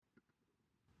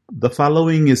The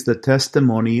following is the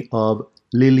testimony of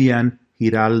Lilian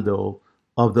Giraldo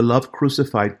of the Love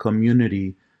Crucified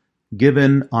community,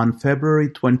 given on February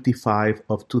 25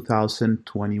 of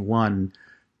 2021.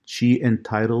 She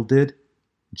entitled it,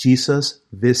 Jesus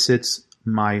Visits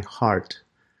My Heart.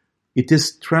 It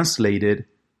is translated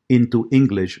into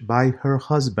English by her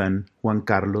husband, Juan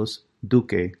Carlos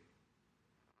Duque.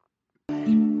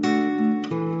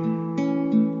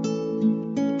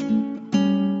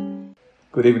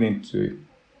 Good evening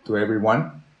to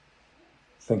everyone.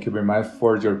 Thank you very much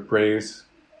for your prayers.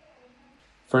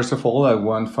 First of all, I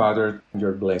want, Father,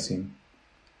 your blessing.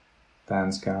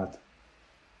 Thanks, God,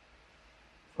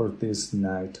 for this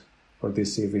night, for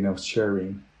this evening of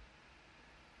sharing.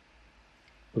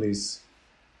 Please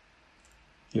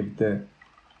give the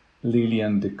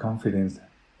Lilian the confidence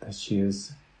that she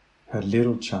is her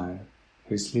little child,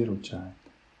 his little child,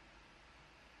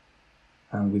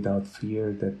 and without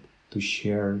fear that to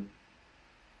share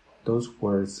those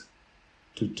words,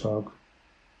 to talk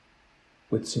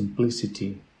with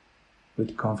simplicity,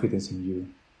 with confidence in you.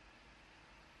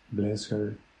 Bless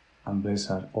her and bless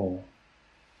us all.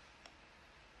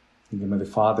 In the name of the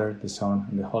Father, the Son,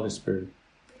 and the Holy Spirit.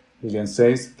 Lilian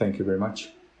says, thank you very much.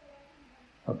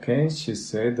 Okay, she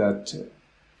said that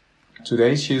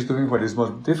today she is doing what is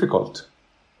most difficult.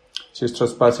 She is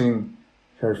trespassing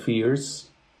her fears.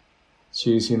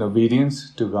 She is in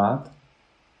obedience to God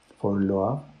for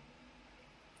love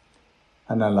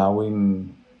and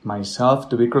allowing myself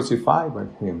to be crucified by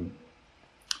Him.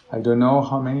 I don't know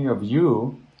how many of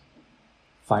you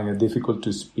find it difficult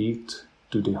to speak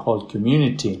to the whole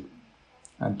community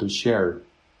and to share.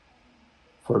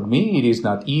 For me, it is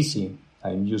not easy.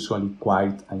 I'm usually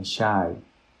quiet and shy.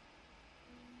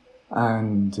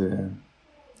 And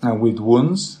with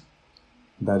wounds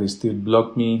that still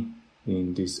block me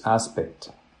in this aspect.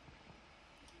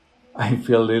 I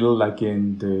feel a little like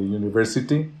in the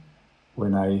university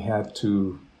when I had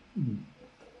to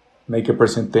make a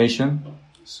presentation,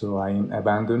 so I am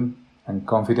abandoned and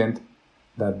confident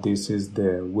that this is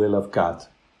the will of God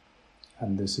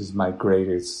and this is my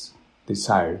greatest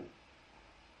desire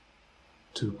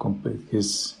to complete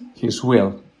His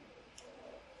will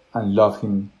and love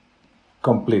Him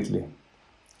completely.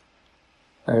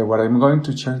 What I'm going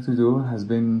to try to do has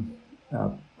been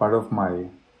part of my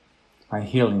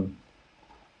healing,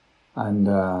 and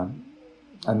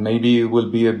maybe it will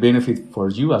be a benefit for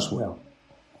you as well.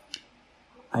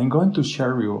 I'm going to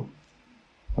share you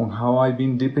on how I've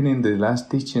been deepening the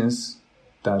last teachings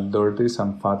that Lourdes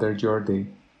and Father Jordi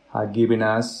have given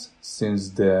us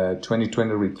since the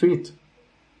 2020 retreat,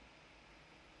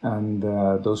 and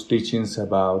those teachings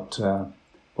about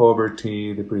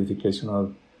poverty, the purification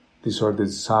of disordered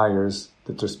desires,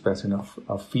 the trespassing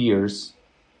of fears,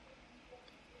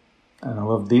 and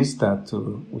all of this that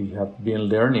we have been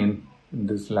learning in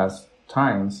these last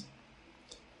times.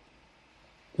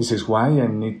 This is why I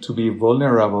need to be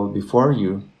vulnerable before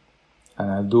you,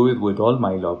 and I'll do it with all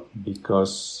my love,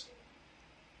 because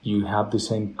you have the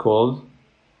same call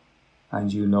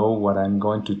and you know what I'm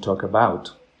going to talk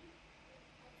about.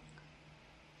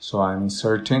 So I'm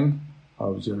certain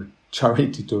of your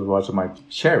charity towards my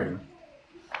sharing.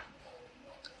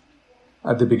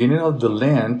 At the beginning of the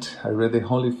Lent, I read the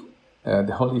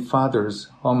Holy Father's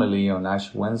homily on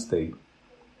Ash Wednesday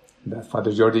that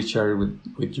Father Jordi shared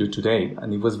with you today,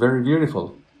 and it was very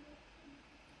beautiful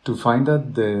to find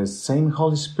that the same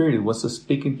Holy Spirit was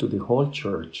speaking to the whole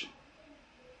church,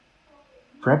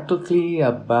 practically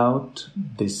about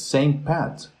the same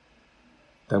path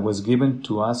that was given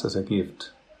to us as a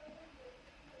gift.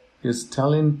 He's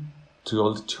telling to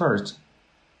all the church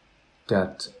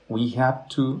that we have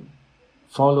to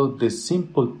follow the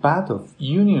simple path of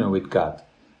union with God,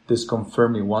 this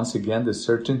confirming once again the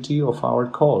certainty of our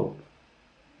call,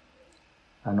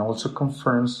 and also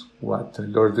confirms what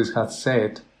Lourdes had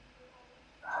said,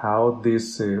 how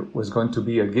this was going to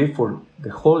be a gift for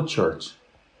the whole church.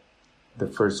 The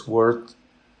first word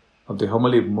of the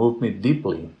homily moved me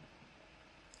deeply.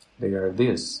 They are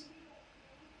this: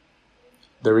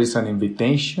 there is an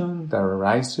invitation that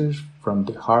arises from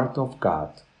the heart of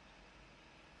God,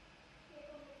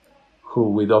 who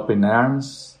with open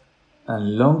arms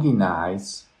and longing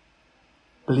eyes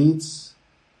pleads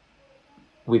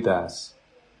with us.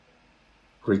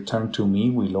 Return to me,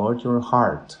 we Lord, your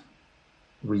heart.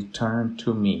 Return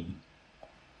to me.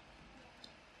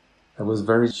 I was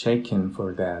very shaken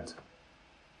for that,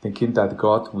 thinking that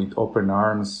God with open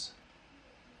arms,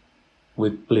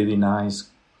 with pleading eyes,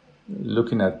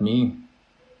 looking at me,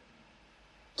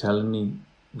 telling me,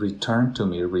 return to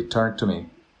me, return to me.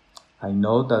 I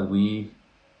know that we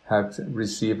have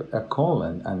received a call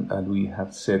and we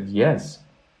have said yes.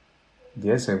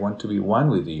 Yes, I want to be one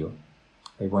with you.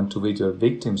 I want to be your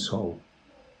victim soul.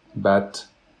 But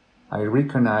I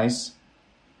recognize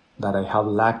that I have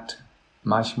lacked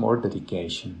much more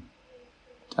dedication.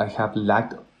 I have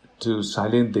lacked to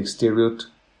silence the exterior,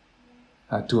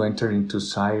 to enter into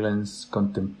silence,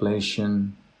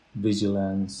 contemplation,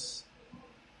 vigilance,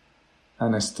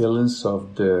 and a stillness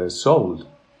of the soul.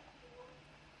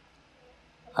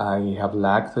 I have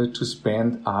lacked to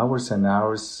spend hours and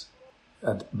hours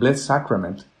at Blessed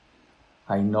Sacrament.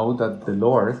 I know that the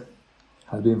Lord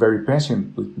has been very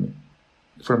patient with me.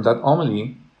 From that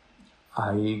homily,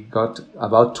 I got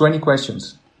about 20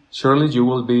 questions. Surely you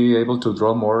will be able to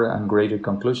draw more and greater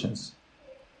conclusions.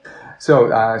 So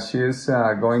she is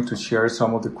going to share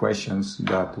some of the questions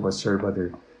that was shared by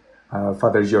the,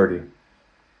 Father Jordi.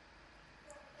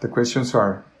 The questions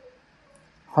are,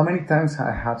 how many times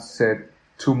I have said,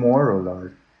 tomorrow,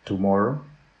 Lord, tomorrow?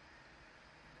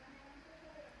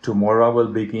 Tomorrow I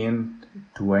will begin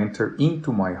to enter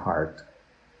into my heart.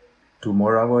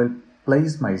 Tomorrow I will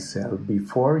place myself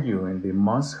before you in the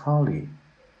most holy.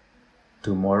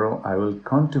 Tomorrow I will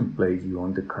contemplate you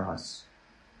on the cross.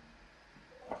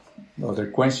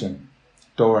 Other question.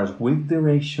 Towards which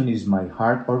direction is my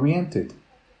heart oriented?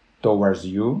 Towards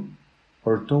you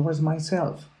or towards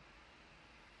myself?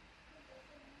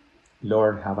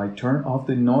 Lord, have I turned off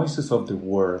the noises of the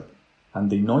world and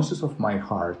the noises of my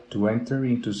heart to enter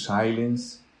into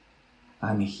silence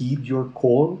and heed your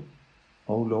call,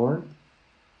 O Lord?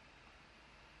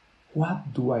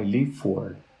 What do I live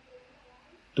for?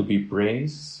 To be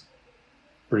praised,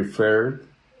 preferred,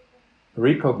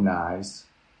 recognized,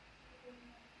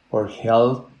 or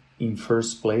held in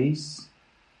first place?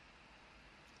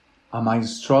 Am I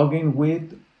struggling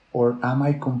with, or am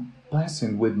I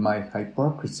complacent with my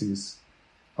hypocrisies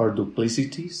or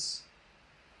duplicities?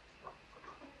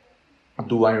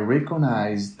 Do I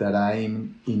recognize that I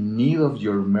am in need of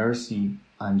your mercy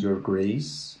and your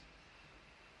grace?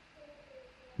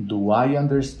 Do I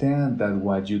understand that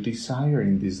what you desire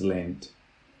in this Lent,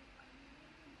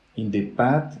 in the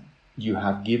path you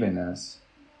have given us,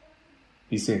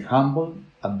 is a humble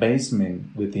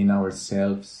abasement within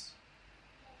ourselves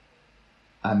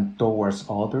and towards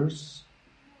others?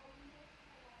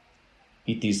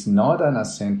 It is not an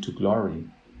ascent to glory,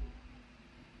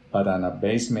 but an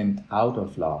abasement out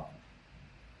of love.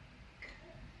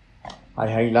 I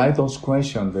highlight those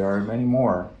questions. There are many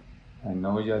more. I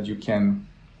know that you can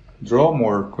draw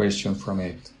more questions from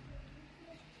it.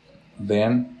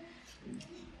 Then,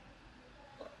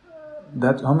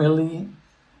 that homily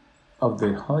of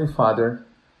the Holy Father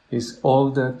is all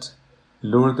that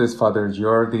Lourdes, Father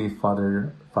Jordi,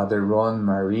 Father Ron,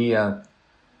 Maria,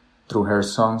 through her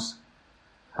songs,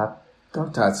 have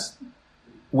taught us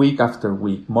week after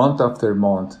week, month after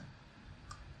month,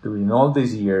 during all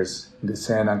these years, the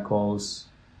cenacles,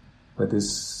 with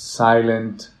this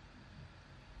silent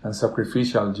and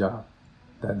sacrificial job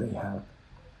that they have.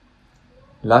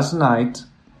 Last night,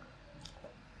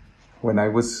 when I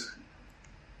was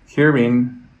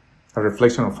hearing a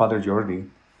reflection of Father Jordi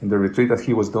in the retreat that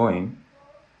he was doing,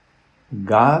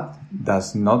 God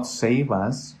does not save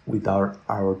us without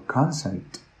our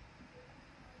consent.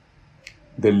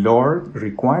 The Lord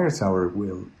requires our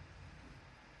will.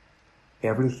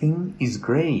 Everything is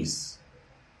grace.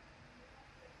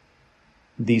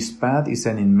 This path is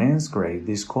an immense grace.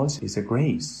 This call is a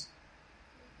grace.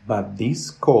 But this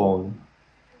call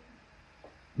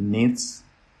needs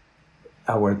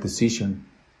our decision,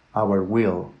 our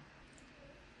will.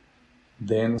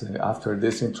 Then, after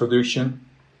this introduction,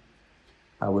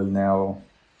 I will now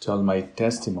tell my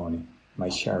testimony, my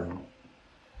sharing.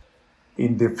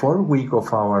 In the 4th week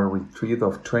of our retreat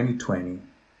of 2020,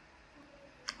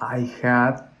 I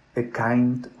had a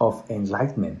kind of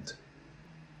enlightenment.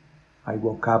 I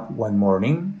woke up one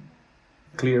morning,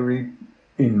 clearly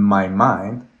in my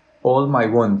mind, all my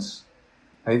wounds.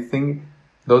 I think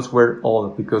those were all,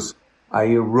 because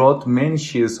I wrote many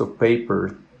sheets of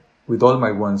paper with all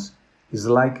my wounds. It's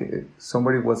like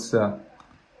somebody was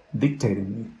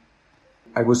dictating me.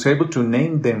 I was able to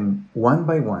name them one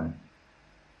by one.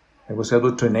 I was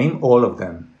able to name all of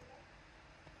them.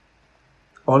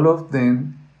 All of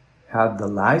them had the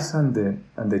lies and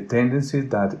the tendencies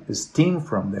that stem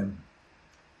from them.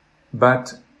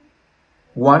 But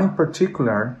one in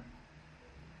particular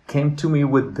came to me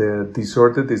with the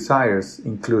disordered desires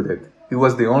included. It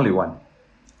was the only one.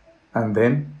 And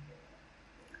then,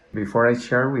 before I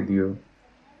share with you,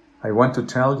 I want to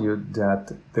tell you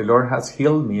that the Lord has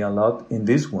healed me a lot in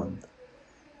this wound,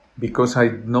 because I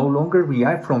no longer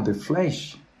react from the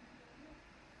flesh.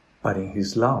 but in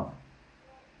His love.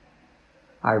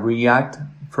 I react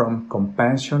from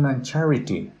compassion and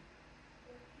charity,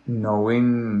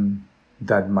 knowing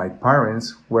that my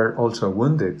parents were also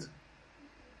wounded,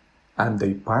 and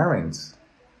their parents,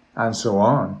 and so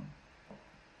on.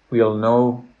 We all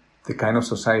know the kind of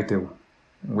society in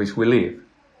which we live.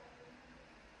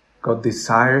 God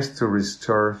desires to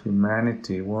restore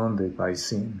humanity wounded by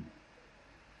sin.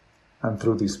 And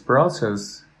through this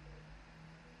process,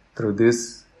 through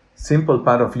this simple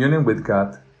path of union with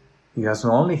God, He has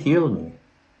not only healed me,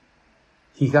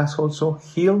 He has also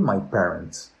healed my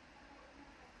parents.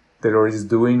 The Lord is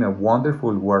doing a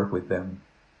wonderful work with them.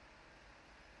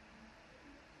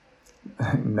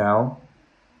 Now,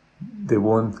 the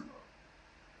wound,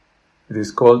 it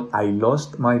is called I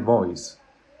lost my voice.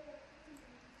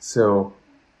 So,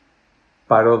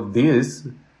 part of this,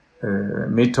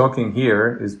 me talking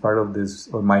here is part of this,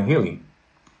 of my healing.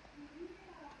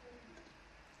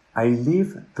 I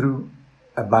live through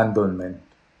abandonment,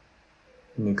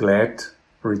 neglect,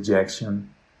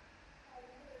 rejection.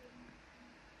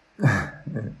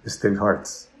 It still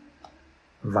hurts.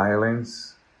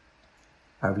 Violence,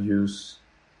 abuse,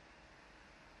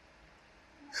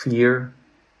 fear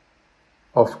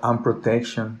of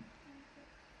unprotection,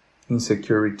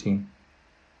 insecurity.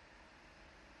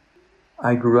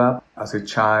 I grew up as a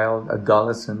child,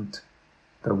 adolescent,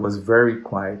 that was very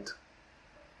quiet,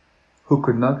 who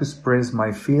could not express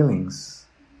my feelings,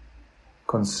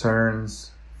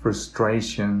 concerns,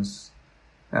 frustrations,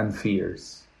 and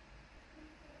fears.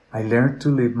 I learned to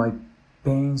live my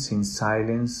pains in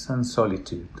silence and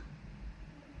solitude.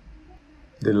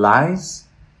 The lies,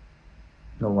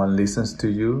 no one listens to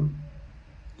you,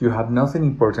 you have nothing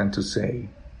important to say,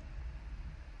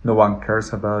 no one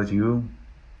cares about you.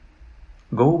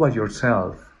 Go by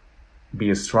yourself,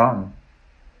 be strong,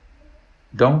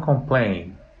 don't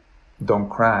complain, don't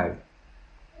cry.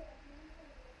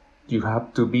 You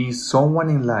have to be someone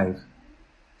in life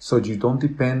so you don't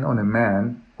depend on a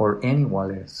man or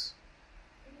anyone else.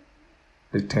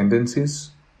 The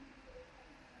tendencies,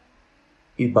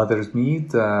 it bothers me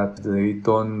that they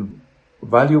don't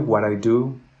value what I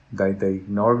do, that they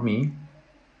ignore me,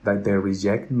 that they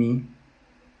reject me,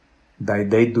 that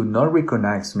they do not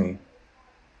recognize me,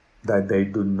 that they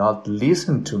do not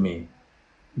listen to me,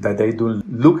 that they do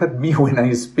look at me when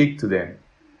I speak to them.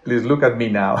 Please look at me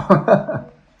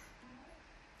now.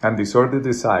 And these are the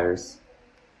desires.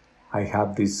 I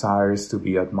have desires to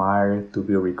be admired, to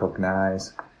be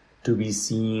recognized, to be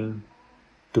seen,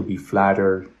 to be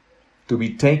flattered, to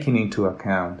be taken into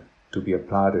account, to be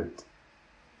applauded.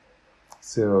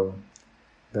 So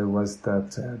that was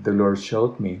that the Lord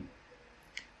showed me.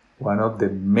 One of the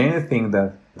many things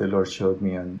that the Lord showed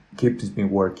me and keeps me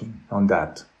working on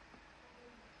that.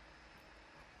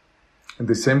 In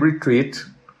the same retreat,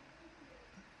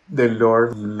 the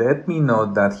Lord let me know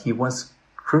that He was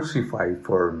crucified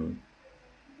for me.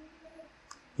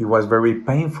 It was very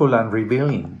painful and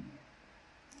revealing.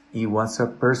 It was a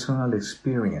personal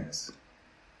experience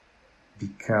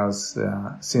because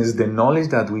since the knowledge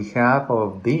that we have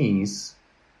of this,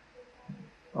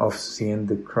 of seeing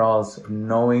the cross,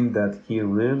 knowing that He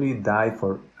really died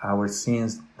for our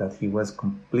sins, that He was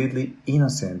completely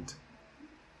innocent,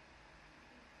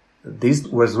 this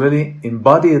was really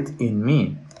embodied in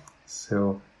me.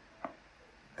 So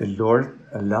the Lord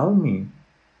allowed me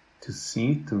to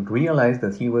see, to realize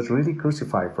that He was really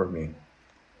crucified for me.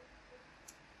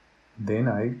 Then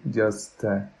I just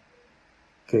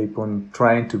kept on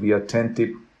trying to be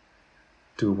attentive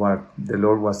to what the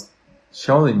Lord was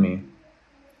showing me.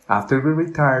 After we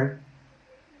retired,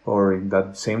 or in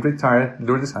that same retire,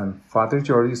 Lourdes and Father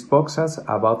Jordi spoke to us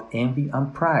about envy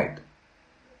and pride.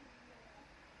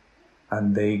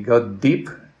 And they got deep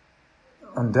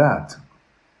on that.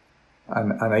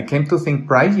 And I came to think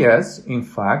pride, yes, in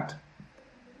fact,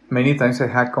 many times I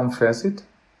had confessed it,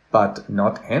 but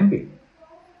not envy.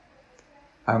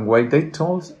 And what they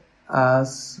told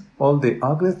us, all the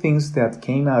ugly things that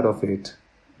came out of it,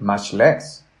 much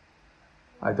less.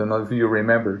 I don't know if you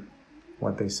remember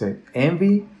what they said.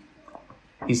 Envy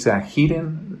is a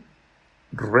hidden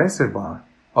reservoir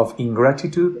of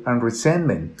ingratitude and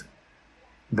resentment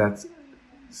that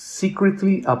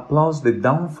secretly applauds the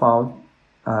downfall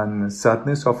and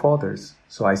sadness of others.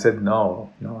 So I said, no,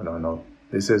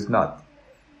 this is not.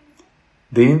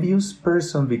 The envious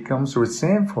person becomes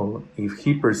resentful if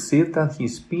he perceives that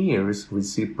his peers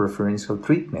receive preferential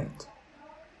treatment.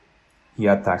 He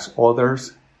attacks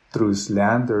others through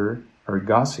slander or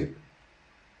gossip,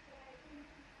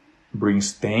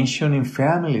 brings tension in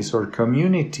families or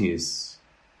communities.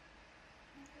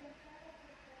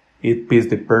 It pits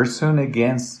the person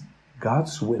against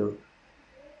God's will.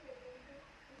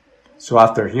 So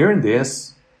after hearing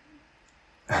this,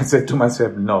 I said to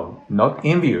myself, no, not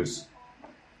envious.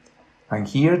 And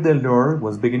here the Lord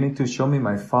was beginning to show me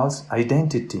my false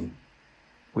identity,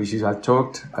 which is I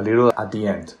talked a little at the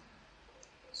end.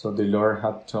 So the Lord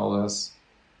had told us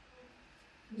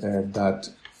that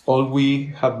all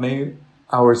we have made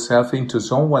ourselves into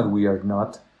someone we are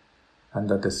not, and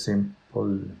that the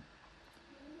simple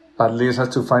path leads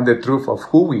us to find the truth of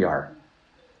who we are.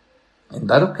 In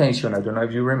that occasion, I don't know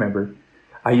if you remember,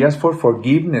 I asked for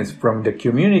forgiveness from the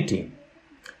community.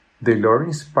 The Lord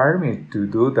inspired me to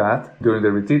do that during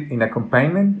the retreat. In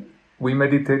accompaniment, we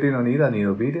meditated on it, and in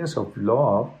obedience of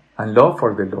love and love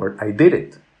for the Lord, I did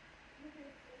it.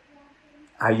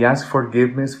 I asked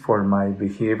forgiveness for my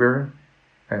behavior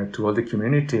to all the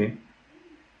community.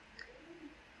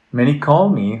 Many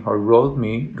called me or wrote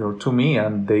to me,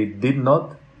 and they did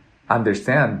not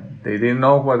understand. They didn't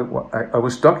know what I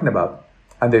was talking about.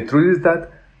 And the truth is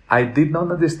that I did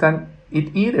not understand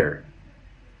it either.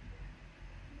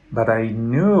 But I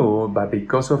knew that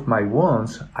because of my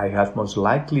wounds, I had most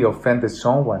likely offended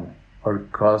someone or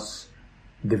caused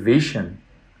division.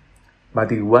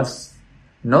 But it was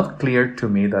not clear to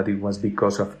me that it was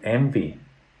because of envy.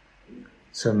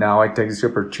 So now I take this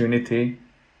opportunity,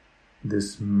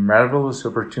 this marvelous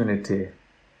opportunity,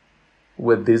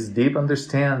 with this deep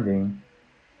understanding,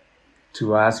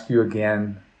 to ask you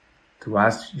again, to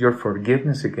ask your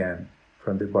forgiveness again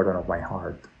from the bottom of my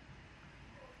heart.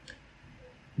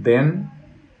 Then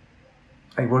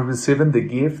I was receiving the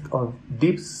gift of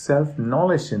deep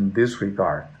self-knowledge in this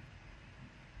regard.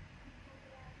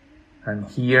 And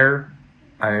here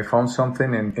I found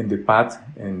something in the path,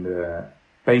 in the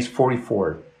page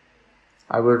 44.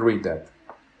 I will read that.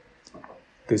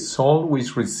 The soul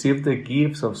which received the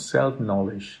gifts of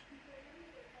self-knowledge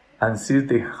and sees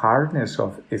the hardness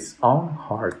of its own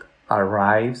heart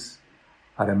arrives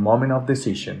at a moment of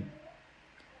decision.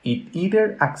 It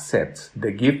either accepts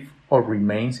the gift or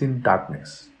remains in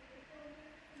darkness.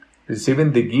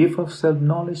 Receiving the gift of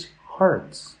self-knowledge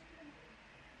hurts.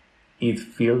 It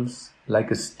feels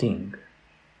like a sting.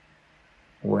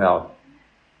 Well,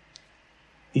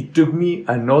 it took me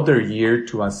another year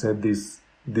to accept this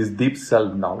deep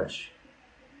self-knowledge.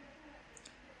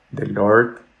 The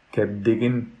Lord kept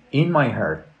digging in my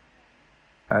heart.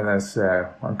 And as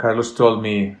Juan Carlos told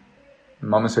me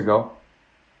moments ago,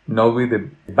 not with a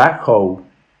backhoe,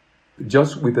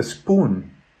 just with a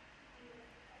spoon.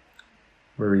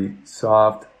 Very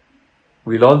soft,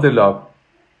 with all the love,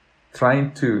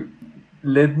 trying to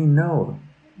let me know,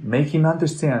 make him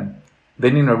understand.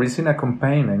 Then in a recent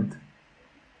accompaniment,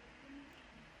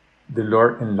 the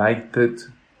Lord enlightened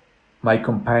my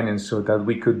companion so that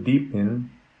we could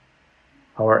deepen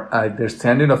our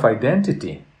understanding of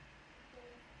identity.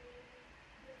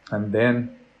 And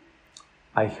then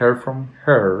I heard from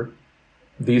her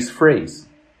this phrase: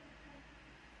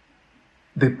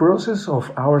 the process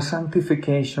of our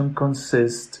sanctification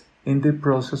consists in the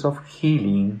process of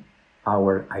healing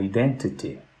our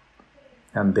identity.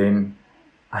 And then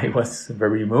I was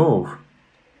very moved.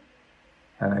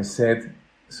 And I said,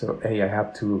 so I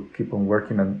have to keep on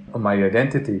working on my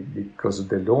identity, because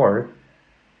the Lord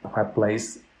had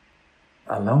placed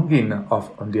a longing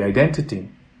on the identity.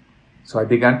 So I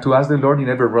began to ask the Lord in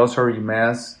every rosary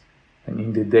mass and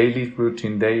in the daily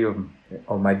routine day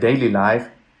of my daily life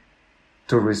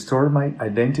to restore my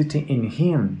identity in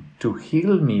Him, to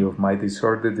heal me of my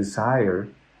disordered desires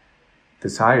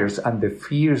and the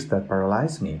fears that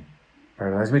paralyze me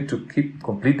to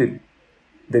complete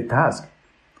the task.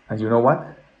 And you know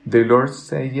what? The Lord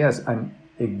said yes, and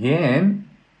again,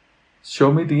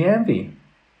 show me the envy.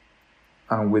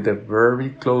 And with a very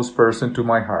close person to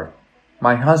my heart,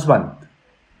 my husband.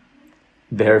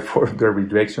 Therefore, the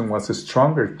rejection was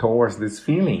stronger towards this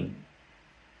feeling.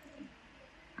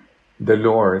 The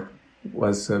Lord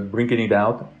was bringing it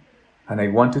out, and I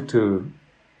wanted to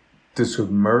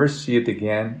submerge it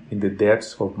again in the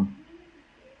depths of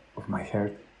my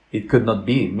heart. It could not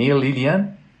be. Me,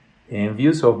 Lilian,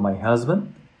 envious of my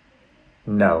husband?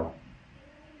 No,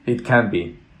 it can't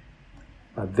be.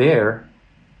 But there,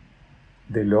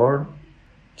 the Lord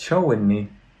showing me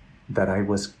that I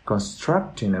was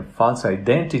constructing a false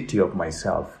identity of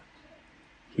myself.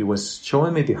 He was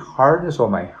showing me the hardness of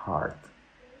my heart,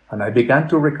 and I began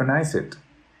to recognize it.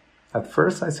 At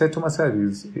first I said to myself,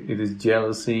 it is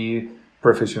jealousy,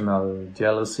 professional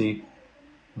jealousy,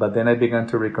 but then I began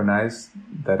to recognize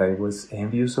that I was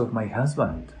envious of my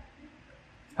husband.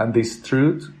 And this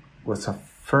truth was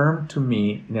affirmed to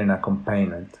me in an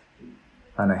accompaniment,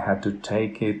 and I had to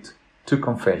take it to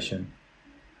confession.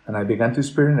 And I began to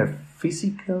experience a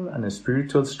physical and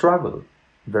spiritual struggle,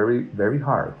 very, very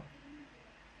hard.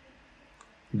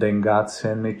 Then God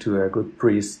sent me to a good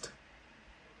priest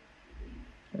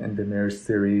in the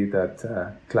monastery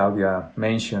that Claudia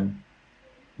mentioned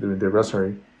during the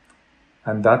rosary.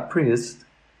 And that priest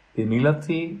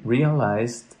immediately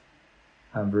realized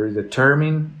and very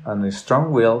determined and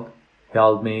strong-willed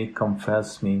helped me,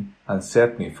 confessed me, and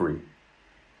set me free.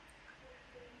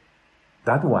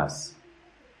 That was.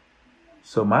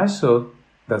 So much so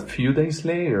that a few days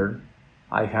later,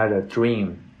 I had a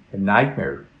dream, a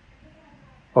nightmare,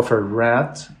 of a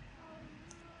rat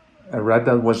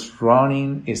that was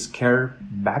running scared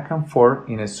back and forth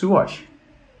in a sewage.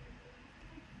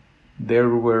 There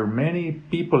were many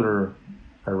people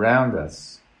around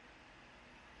us.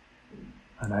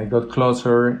 And I got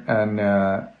closer, and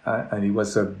it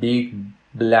was a big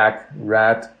black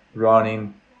rat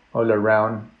running all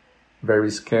around, very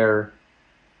scared,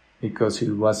 because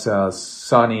it was a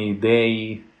sunny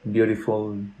day,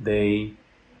 beautiful day,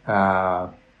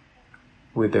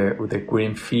 with a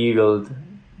green field,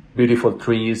 beautiful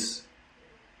trees,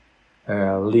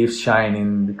 leaves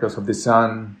shining because of the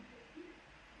sun,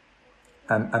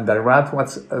 and the rat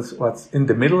was in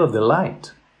the middle of the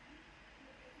light.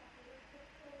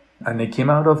 And I came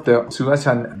out of the sewage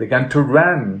and began to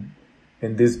run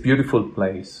in this beautiful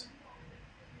place,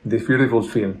 this beautiful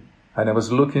field. And I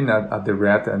was looking at the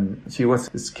rat, and she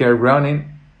was scared,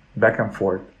 running back and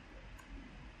forth.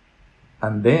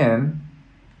 And then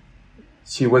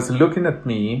she was looking at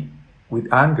me with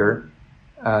anger,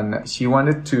 and she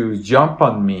wanted to jump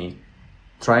on me,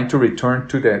 trying to return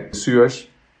to the sewage,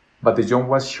 but the jump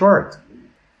was short.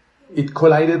 It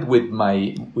collided with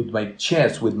my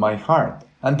chest, with my heart,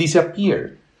 and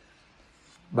disappeared.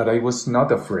 But I was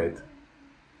not afraid.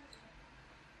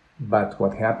 But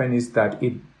what happened is that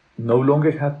it no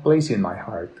longer had place in my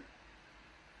heart.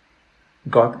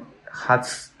 God had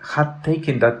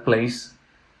taken that place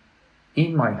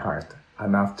in my heart.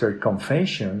 And after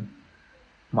confession,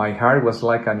 my heart was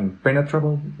like an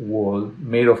impenetrable wall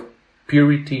made of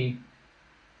purity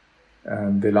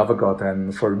and the love of God.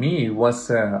 And for me, it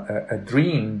was a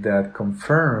dream that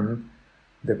confirmed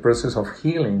the process of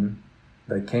healing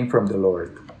that came from the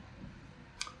Lord.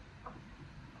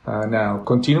 Now,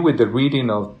 continue with the reading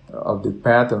of the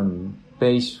path on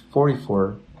page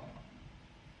 44.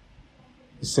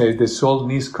 It says, the soul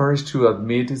needs courage to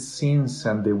admit its sins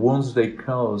and the wounds they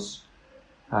cause,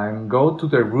 and go to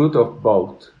the root of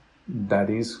both. That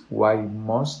is why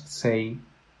must stay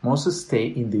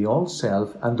in the old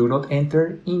self and do not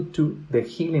enter into the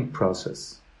healing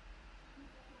process.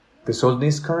 The soul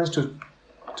needs courage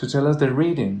to tell us the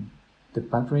reading, the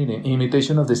path reading. In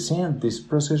imitation of the saint, this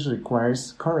process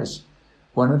requires courage.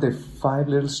 One of the 5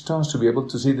 little stones to be able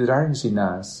to see the darkness in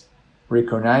us,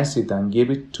 recognize it and give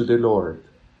it to the Lord.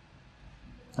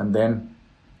 And then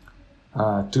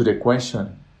to the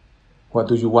question, what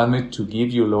do you want me to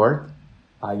give you, Lord?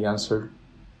 I answered,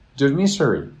 your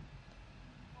misery.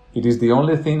 It is the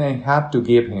only thing I have to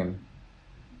give him.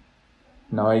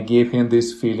 Now I give him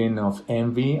this feeling of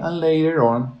envy, and later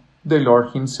on, the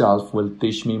Lord himself will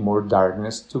teach me more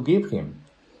darkness to give him,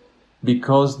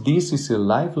 because this is a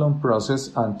lifelong process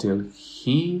until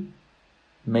he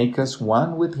make us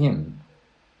one with him.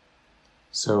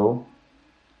 So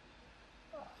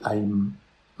I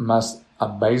must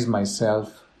abase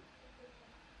myself,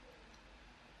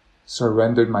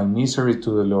 surrender my misery to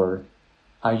the Lord,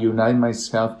 and unite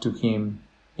myself to him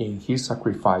in his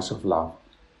sacrifice of love.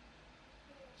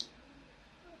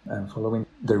 And following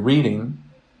the reading,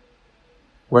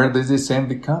 where does this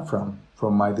envy come from?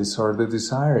 From my disordered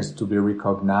desires to be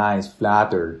recognized,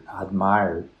 flattered,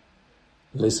 admired,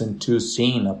 listened to,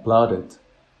 seen, applauded.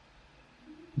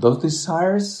 Those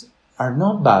desires are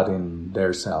not bad in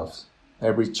themselves.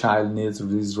 Every child needs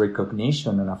this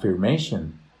recognition and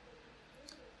affirmation.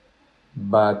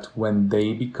 But when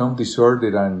they become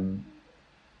disordered and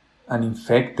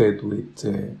infected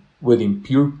with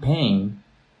impure pain,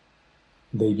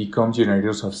 they become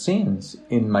generators of sins,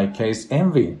 in my case,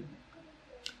 envy.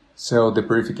 So the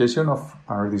purification of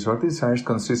our disordered desires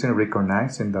consists in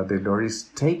recognizing that the Lord is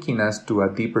taking us to a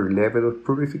deeper level of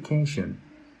purification.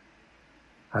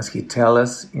 As he tells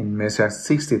us in Message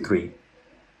 63,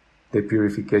 the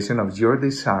purification of your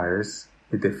desires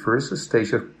is the first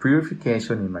stage of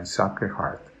purification in my Sacred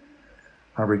Heart,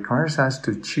 and requires us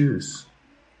to choose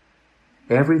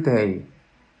every day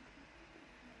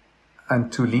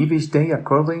and to live each day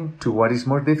according to what is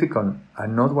more difficult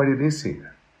and not what it is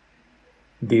easier.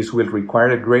 This will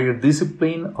require a greater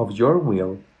discipline of your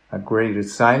will, a greater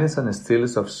silence and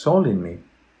stillness of soul in me.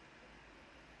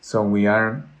 So we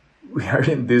are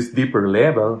in this deeper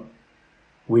level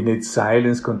We need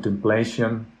silence,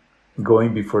 contemplation,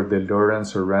 going before the Lord and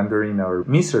surrendering our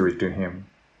misery to Him.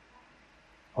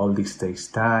 All this takes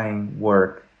time,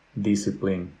 work,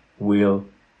 discipline, will.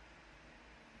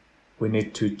 We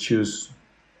need to choose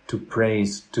to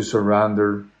praise, to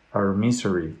surrender our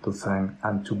misery, to thank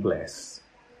and to bless.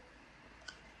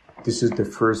 This is the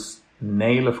first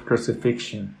nail of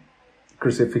crucifixion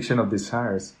of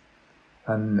desires.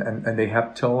 And they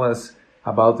have told us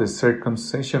about the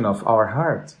circumcision of our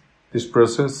heart. This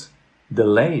process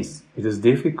delays, it is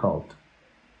difficult.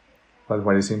 But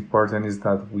what is important is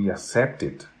that we accept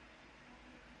it.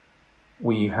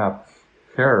 We have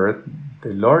heard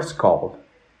the Lord's call.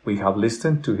 We have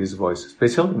listened to His voice,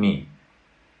 especially me.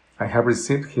 I have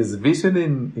received His vision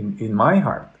in my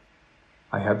heart.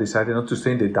 I have decided not to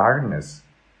stay in the darkness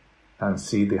and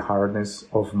see the hardness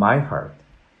of my heart.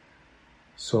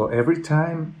 So every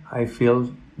time I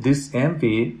feel this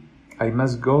envy, I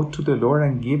must go to the Lord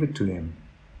and give it to Him.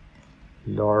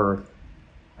 Lord,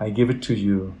 I give it to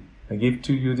you. I give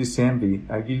to you this envy.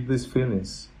 I give these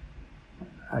feelings.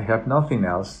 I have nothing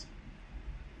else.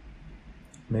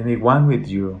 Make me one with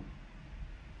you.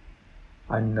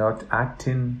 I'm not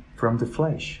acting from the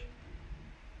flesh.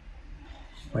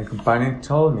 My companion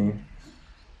told me,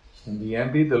 in the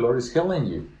envy, the Lord is healing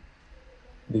you,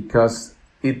 because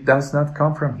it does not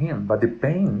come from Him, but the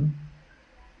pain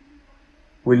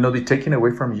will not be taken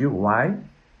away from you. Why?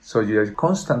 So you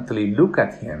constantly look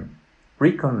at Him,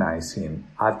 recognize Him,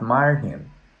 admire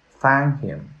Him, thank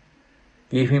Him,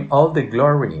 give Him all the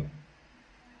glory.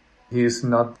 He is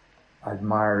not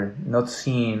admired, not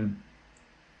seen.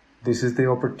 This is the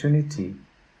opportunity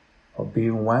of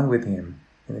being one with Him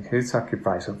in His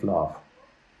sacrifice of love.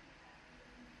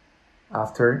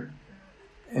 After,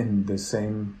 in the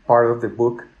same part of the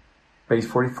book, page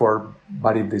 44,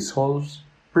 but if the soul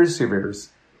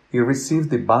perseveres, it receives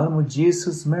the balm of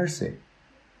Jesus' mercy.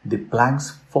 The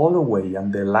planks fall away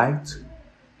and the light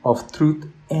of truth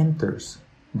enters.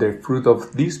 The fruit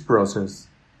of this process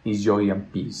is joy and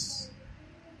peace.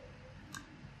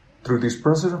 Through this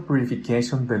process of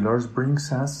purification, the Lord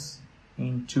brings us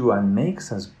into and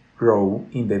makes us grow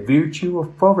in the virtue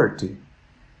of poverty,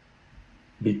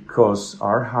 because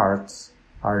our hearts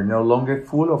are no longer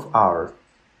full of ours,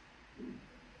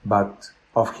 but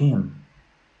of Him.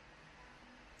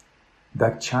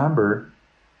 That chamber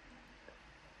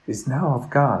is now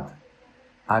of God,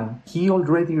 and He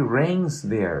already reigns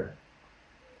there.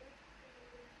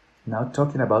 Now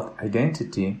talking about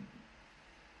identity,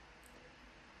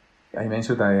 I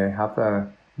mentioned I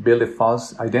have built a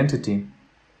false identity.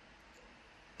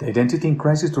 The identity in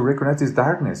Christ is to recognize this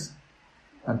darkness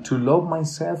and to love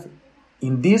myself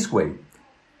in this way,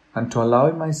 and to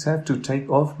allow myself to take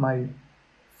off my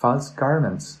false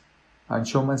garments and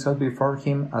show myself before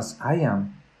Him as I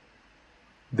am.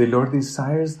 The Lord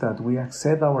desires that we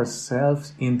accept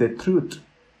ourselves in the truth.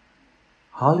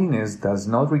 Holiness does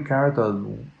not regard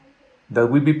that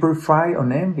we be purified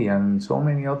on envy and so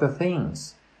many other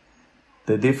things.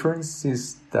 The difference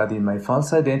is that in my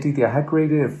false identity, I have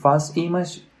created a false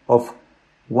image of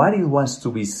what it was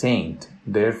to be saint.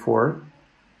 Therefore,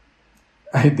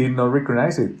 I did not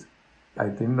recognize it. I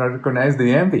did not recognize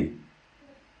the envy.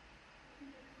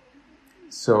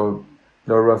 So,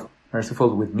 Lord was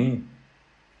merciful with me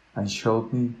and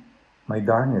showed me my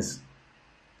darkness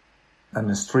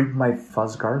and stripped my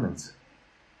false garments.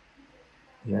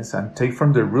 Yes, and take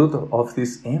from the root of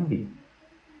this envy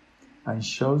and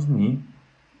shows me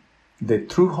the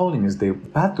true holiness, the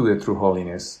path to the true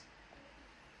holiness.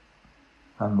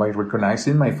 And by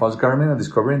recognizing my false garment and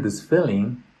discovering this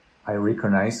feeling, I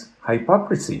recognize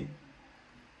hypocrisy.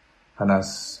 And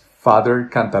as Father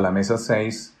Cantalamessa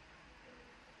says,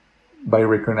 by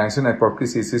recognizing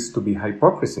hypocrisy is to be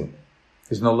hypocrisy.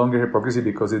 It's no longer hypocrisy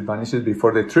because it vanishes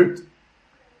before the truth.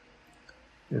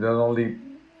 You don't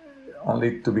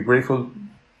only to be grateful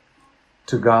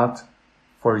to God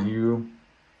for you,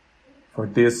 for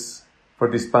this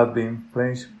path being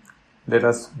placed. Let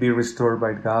us be restored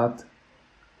by God.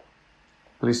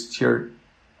 Please share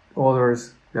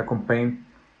others, accompany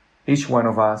each one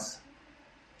of us.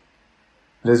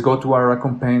 Let's go to our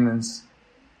accompaniments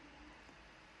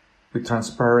with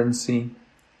transparency.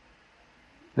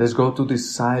 Let's go to the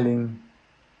silent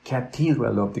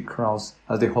cathedral of the cross,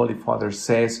 as the Holy Father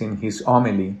says in his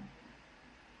homily.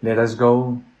 Let us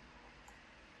go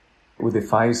with the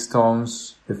 5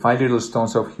 stones, the 5 little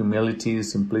stones of humility,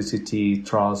 simplicity,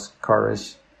 trust,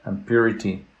 courage, and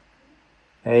purity.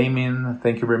 Amen.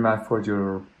 Thank you very much for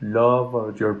your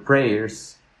love, your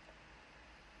prayers,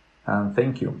 and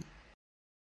thank you.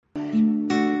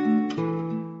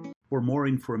 For more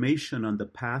information on the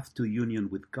path to union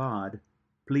with God,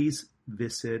 please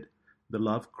visit the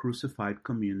Love Crucified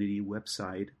community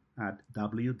website at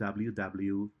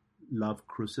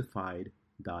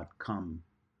www.lovecrucified.com.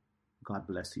 God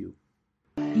bless you.